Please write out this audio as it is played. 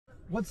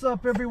What's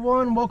up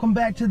everyone? Welcome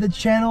back to the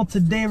channel.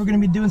 Today we're going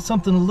to be doing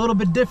something a little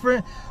bit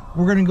different.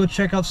 We're going to go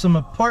check out some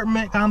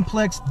apartment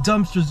complex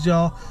dumpsters,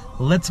 y'all.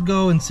 Let's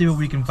go and see what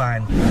we can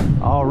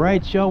find. All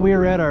right, y'all, we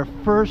are at our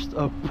first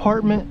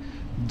apartment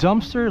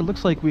dumpster. It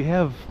looks like we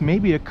have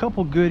maybe a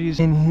couple goodies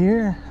in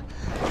here.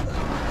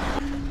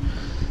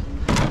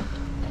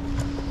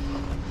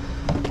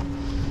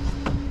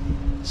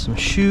 Some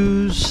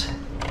shoes.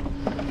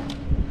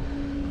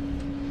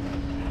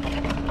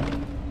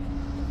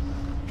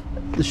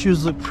 The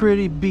shoes look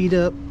pretty beat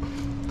up.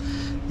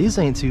 These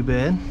ain't too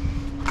bad.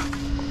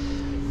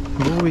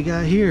 What do we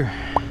got here?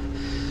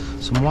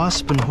 Some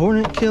wasp and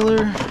hornet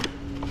killer.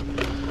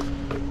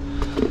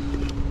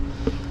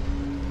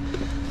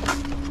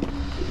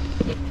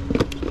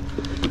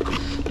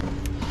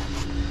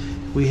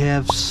 We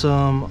have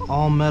some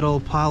all metal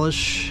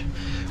polish,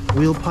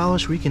 wheel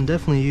polish. We can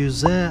definitely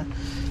use that.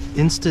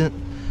 Instant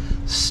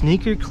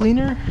sneaker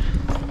cleaner.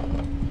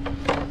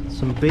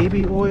 Some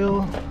baby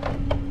oil.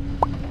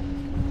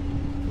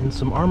 And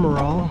some Armor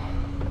All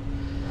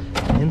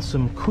and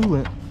some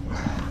coolant.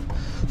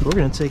 So we're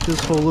gonna take this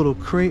whole little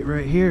crate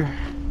right here.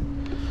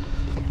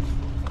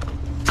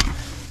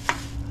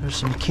 There's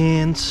some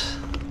cans.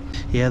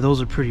 Yeah, those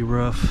are pretty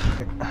rough.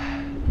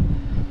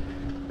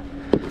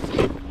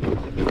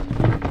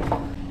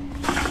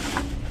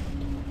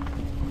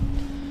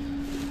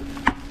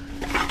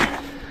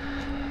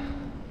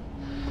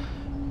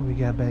 What we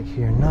got back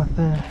here?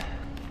 Nothing.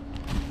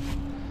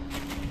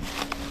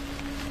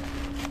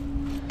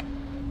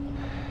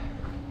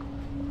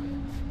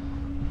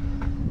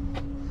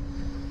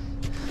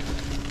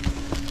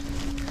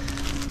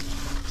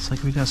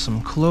 Like we got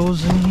some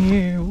clothes in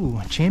here. Ooh,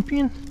 a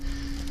Champion?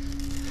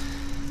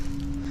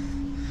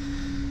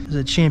 There's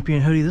a Champion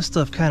hoodie. This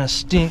stuff kind of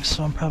stinks,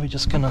 so I'm probably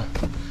just gonna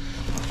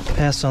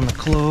pass on the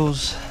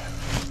clothes.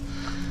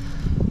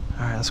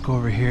 All right, let's go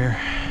over here.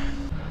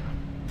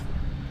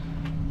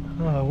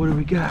 Oh, what do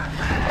we got?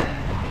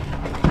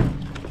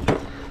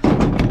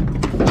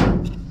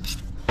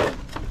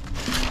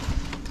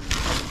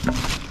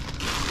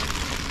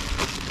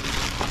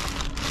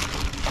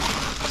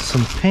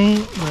 Some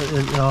paint,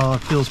 it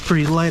feels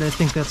pretty light. I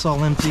think that's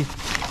all empty.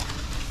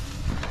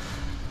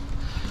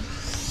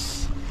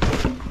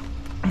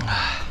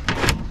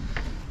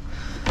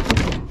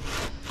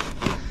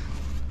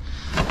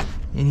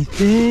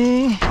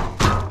 Anything?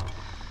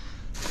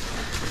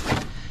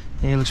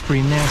 Hey, it looks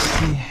pretty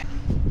nasty.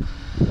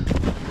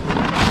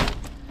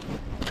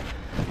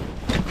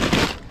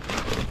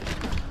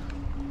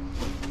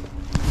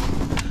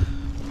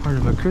 Part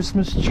of a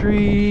Christmas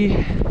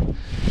tree.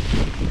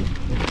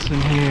 In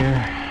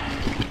here,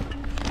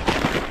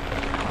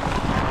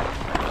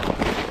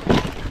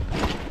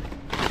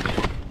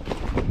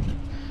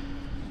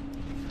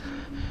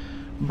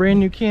 brand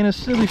new can of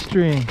silly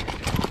string.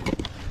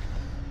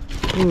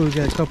 Ooh, we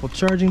got a couple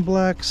charging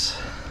blocks.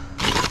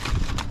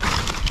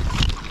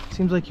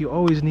 Seems like you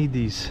always need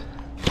these,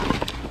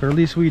 or at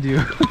least we do.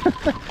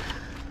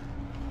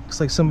 Looks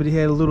like somebody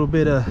had a little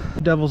bit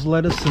of devil's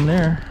lettuce in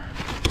there.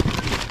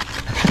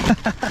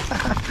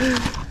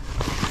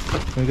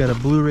 We got a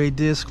Blu-ray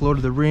disc, Lord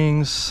of the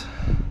Rings.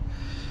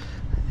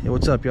 Hey,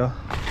 what's up, y'all?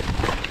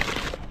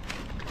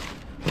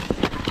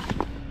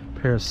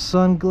 Pair of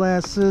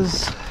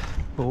sunglasses,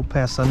 but we'll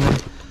pass on them.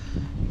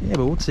 Yeah,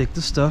 but we'll take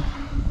this stuff.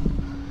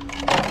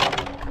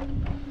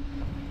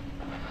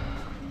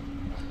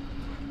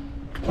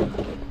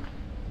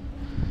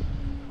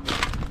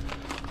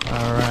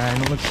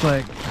 Alright, it looks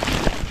like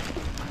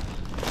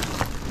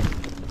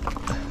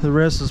the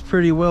rest is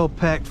pretty well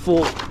packed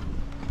full.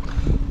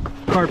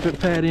 Carpet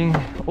padding,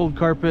 old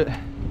carpet.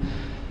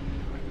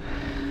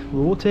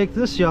 Well, we'll take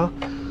this, y'all.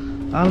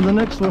 On to the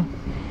next one.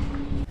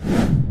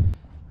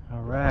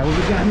 All right, what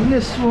we got in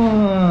this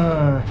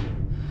one?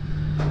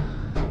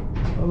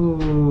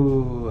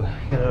 Oh,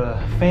 got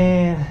a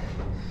fan.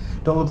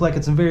 Don't look like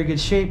it's in very good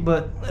shape,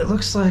 but it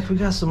looks like we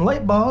got some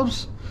light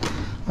bulbs.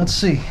 Let's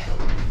see.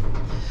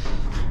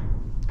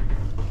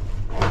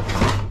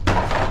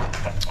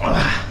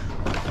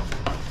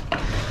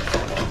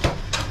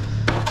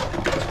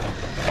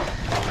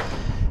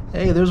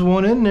 Hey, there's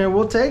one in there.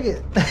 We'll take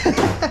it.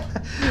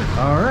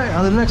 All right,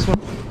 on to the next one.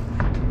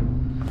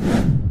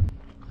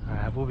 All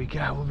right, what we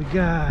got? What we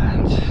got?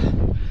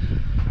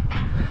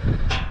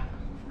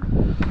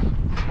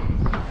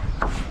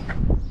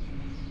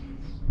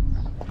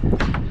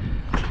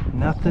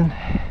 Nothing.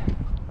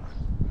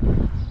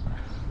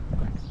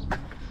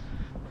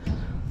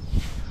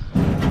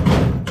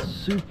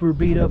 Super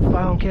beat up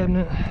file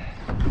cabinet.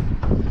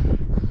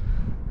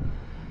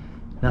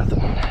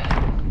 Nothing.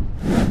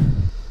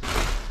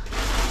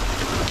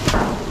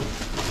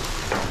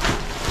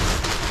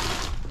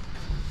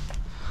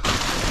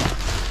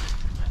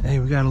 Hey,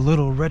 we got a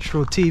little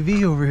retro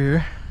TV over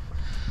here.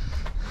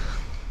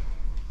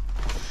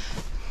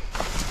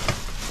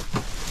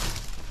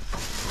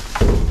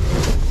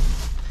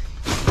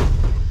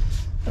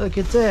 Look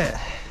at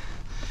that.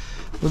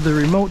 With the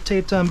remote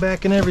taped on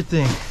back and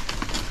everything.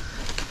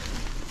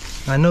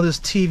 I know this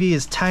TV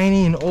is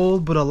tiny and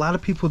old, but a lot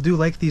of people do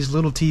like these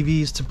little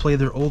TVs to play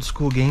their old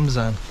school games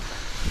on.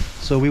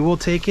 So we will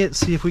take it,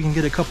 see if we can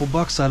get a couple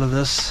bucks out of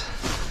this.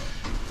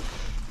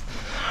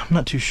 I'm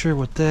not too sure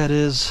what that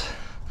is.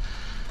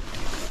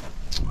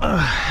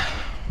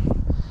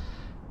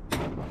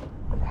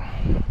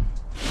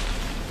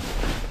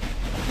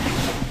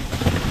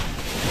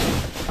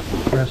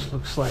 Rest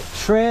looks like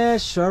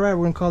trash. All right,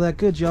 we're gonna call that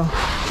good, y'all.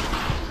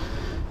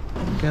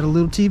 Got a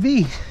little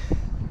TV.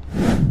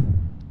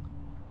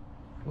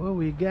 What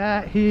we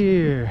got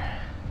here?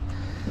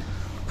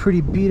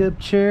 Pretty beat up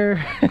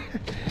chair.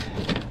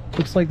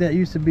 Looks like that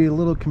used to be a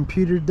little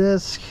computer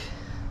desk.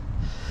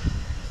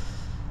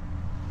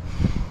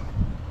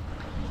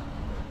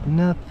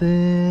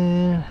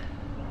 Nothing.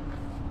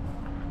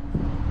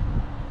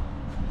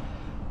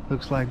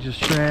 Looks like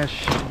just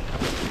trash.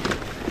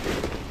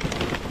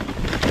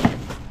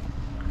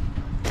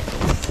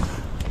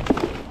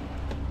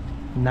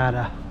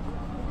 Nada.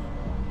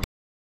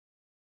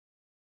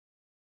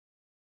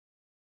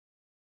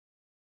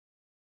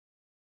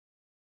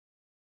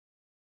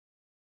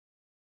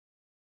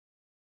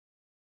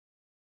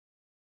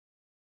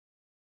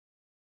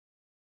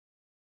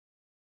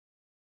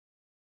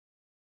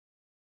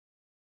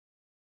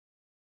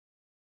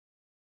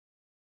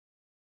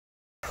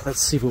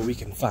 Let's see what we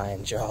can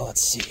find, y'all.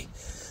 Let's see.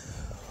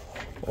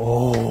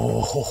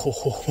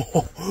 Oh,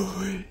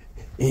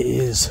 it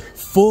is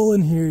full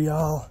in here,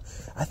 y'all.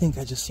 I think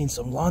I just seen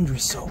some laundry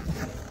soap.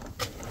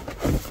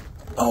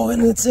 Oh,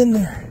 and it's in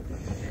there.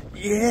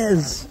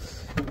 Yes.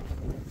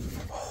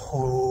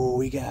 Oh,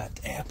 we got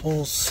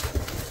apples.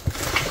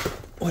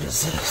 What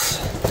is this?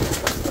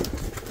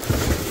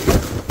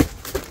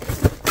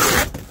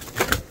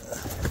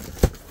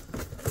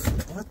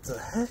 What the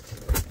heck?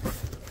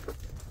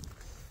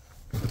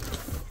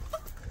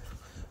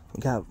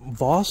 We got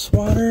Voss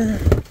water,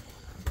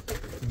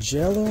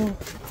 Jello,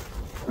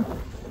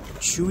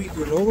 chewy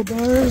granola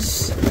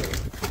bars,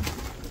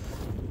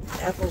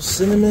 apple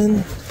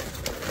cinnamon.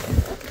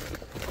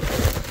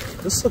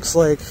 This looks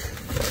like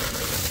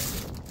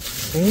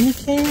candy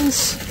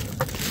canes.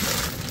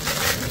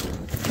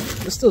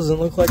 This doesn't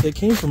look like it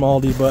came from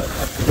Aldi, but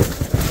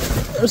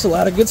there's a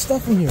lot of good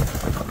stuff in here.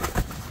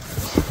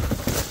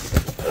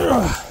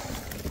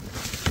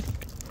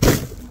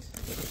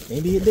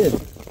 Maybe it did.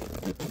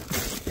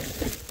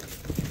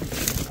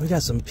 We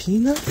got some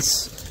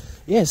peanuts.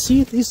 Yeah,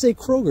 see, these say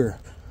Kroger.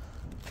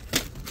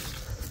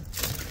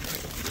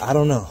 I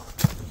don't know.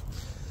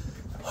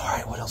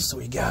 Alright, what else do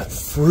we got?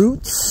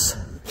 Fruits.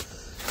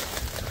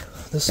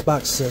 This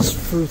box says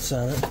fruits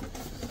on it.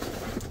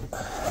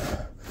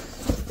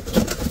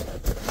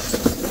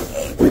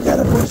 We got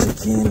a bunch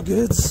of canned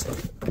goods.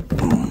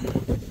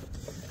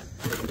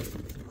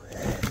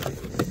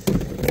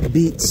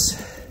 Beets,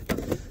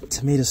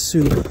 tomato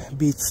soup,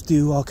 beef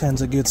stew, all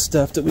kinds of good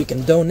stuff that we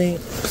can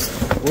donate.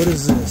 What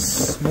is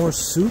this? More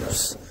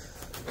soups?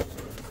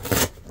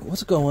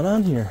 What's going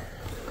on here?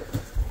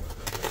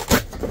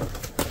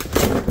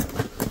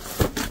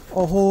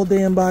 A whole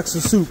damn box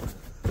of soup.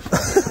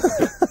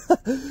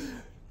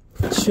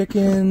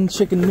 Chicken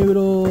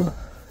noodle.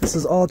 This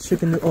is all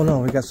chicken. Oh no,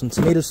 we got some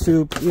tomato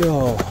soup.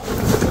 Yo.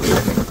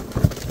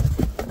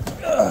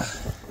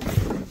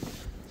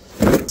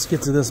 Let's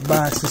get to this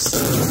box. This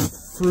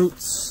is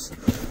fruits.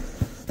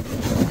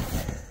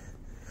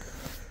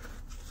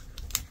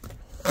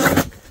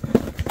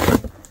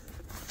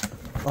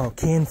 Oh,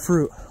 canned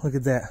fruit. Look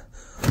at that.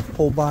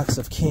 Whole box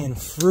of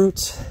canned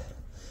fruit.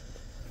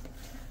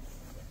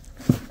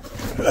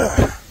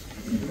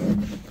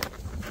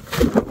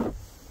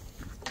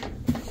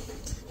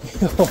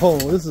 Oh,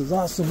 this is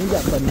awesome. We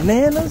got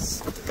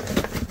bananas.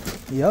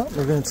 Yep,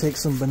 we're going to take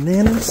some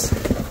bananas.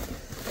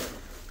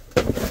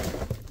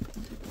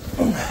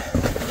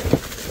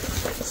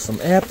 Some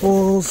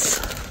apples.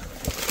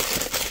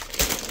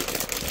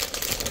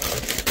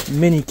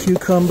 Mini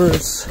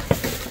cucumbers.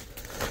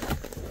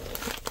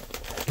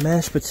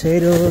 Mashed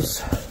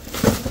potatoes.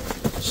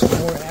 Some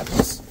more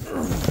apples.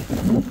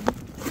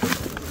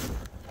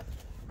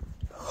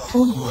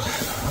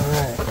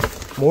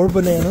 Alright. More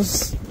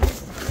bananas.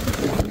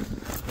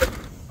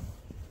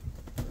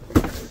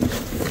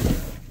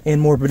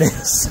 And more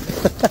bananas.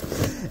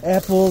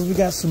 Apples. We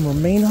got some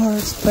romaine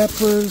hearts,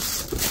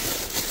 peppers,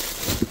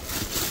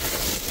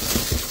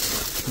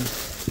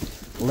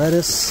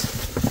 lettuce,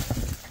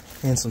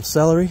 and some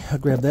celery. I'll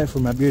grab that for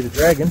my bearded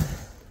dragon.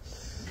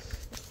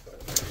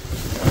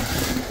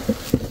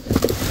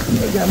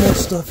 We got more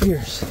stuff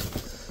here.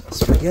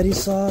 Spaghetti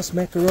sauce,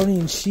 macaroni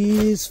and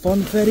cheese,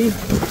 funfetti,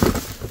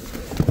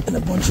 and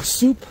a bunch of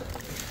soup.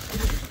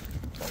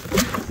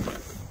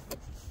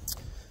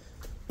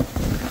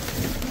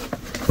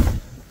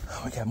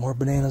 We got more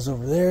bananas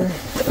over there.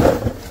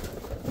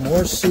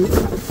 More soup.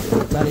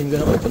 Not even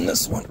gonna open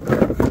this one.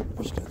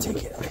 I'm just gonna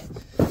take it.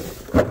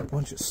 A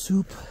bunch of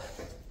soup.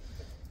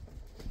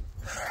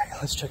 Alright,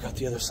 let's check out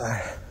the other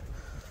side.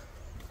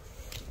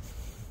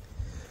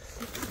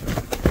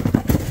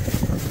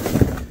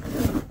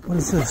 What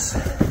is this?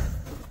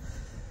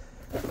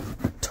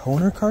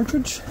 Toner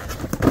cartridge?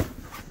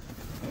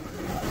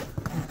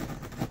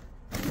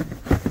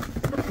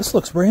 This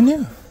looks brand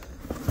new.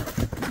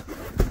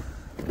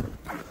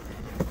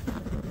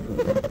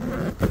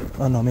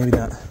 Oh no, maybe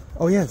not.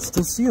 Oh yeah, it's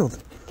still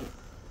sealed.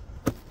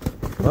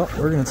 Well,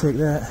 we're gonna take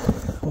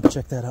that. We'll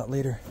check that out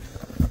later.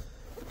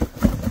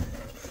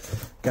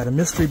 Got a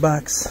mystery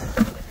box.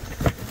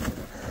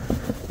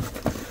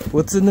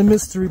 What's in the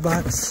mystery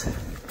box?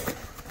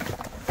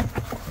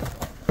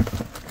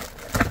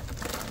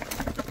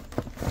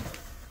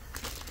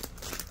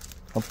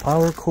 A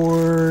power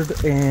cord,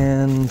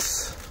 and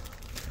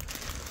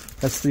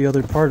that's the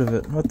other part of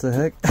it. What the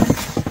heck?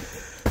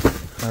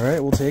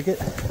 Alright, we'll take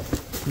it.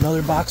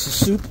 Another box of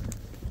soup.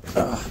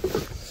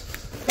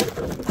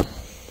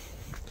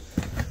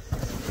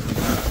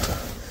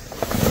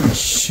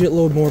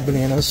 Shitload more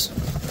bananas.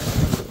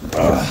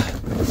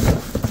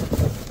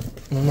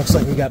 And looks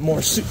like we got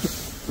more soup.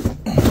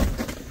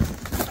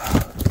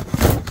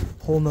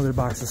 Whole nother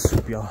box of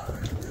soup, y'all.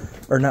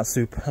 Or not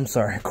soup, I'm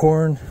sorry.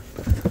 Corn,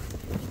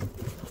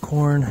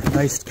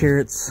 diced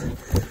carrots,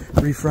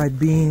 refried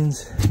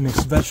beans,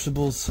 mixed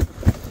vegetables.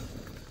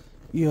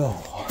 Yo.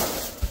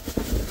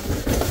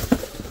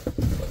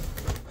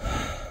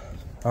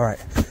 Alright.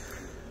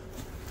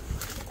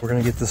 We're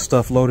gonna get this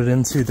stuff loaded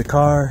into the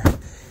car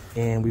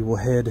and we will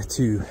head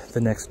to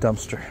the next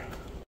dumpster.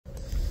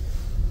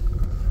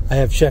 I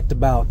have checked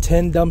about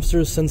 10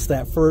 dumpsters since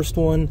that first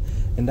one,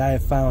 and I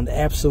have found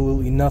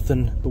absolutely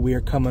nothing, but we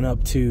are coming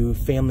up to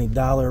Family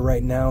Dollar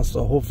right now,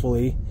 so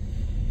hopefully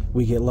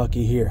we get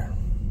lucky here.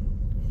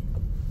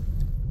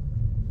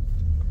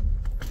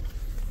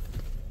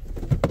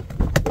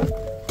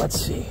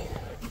 Let's see.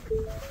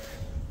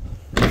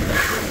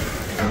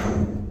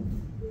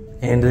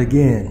 And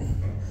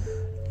again,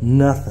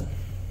 nothing.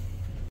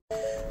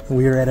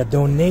 We are at a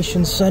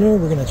donation center.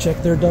 We're gonna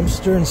check their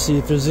dumpster and see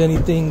if there's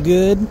anything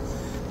good.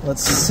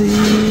 Let's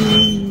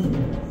see.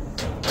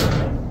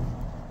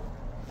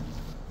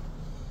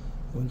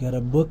 We got a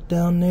book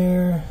down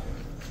there.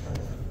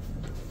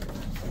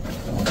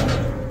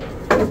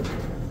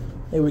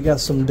 Hey, we got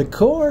some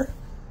decor.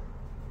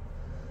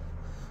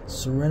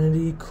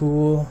 Serenity,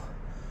 cool.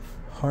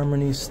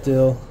 Harmony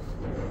still.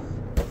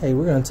 Hey,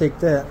 we're gonna take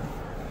that.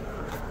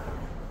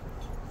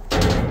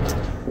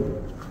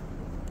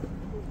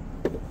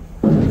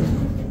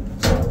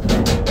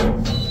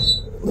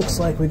 Looks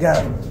like we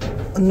got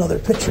another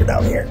picture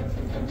down here.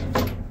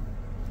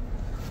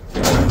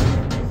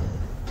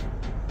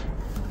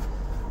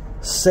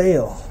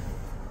 Sale.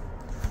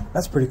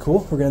 That's pretty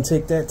cool. We're gonna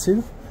take that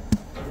too.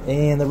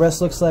 And the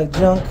rest looks like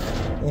junk,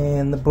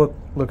 and the book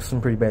looks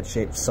in pretty bad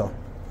shape. So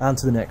on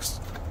to the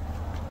next.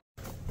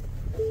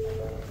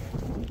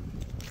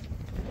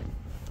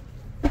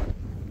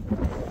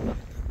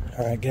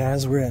 Alright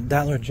guys, we're at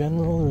Dollar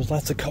General. There's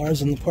lots of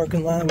cars in the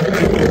parking lot with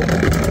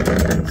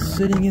people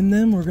sitting in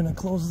them. We're gonna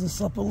close this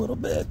up a little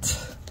bit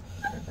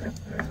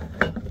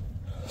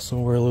so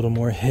we're a little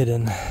more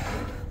hidden.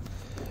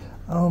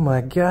 Oh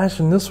my gosh,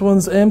 and this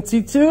one's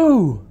empty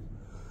too!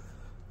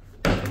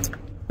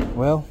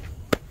 Well,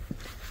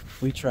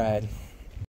 we tried.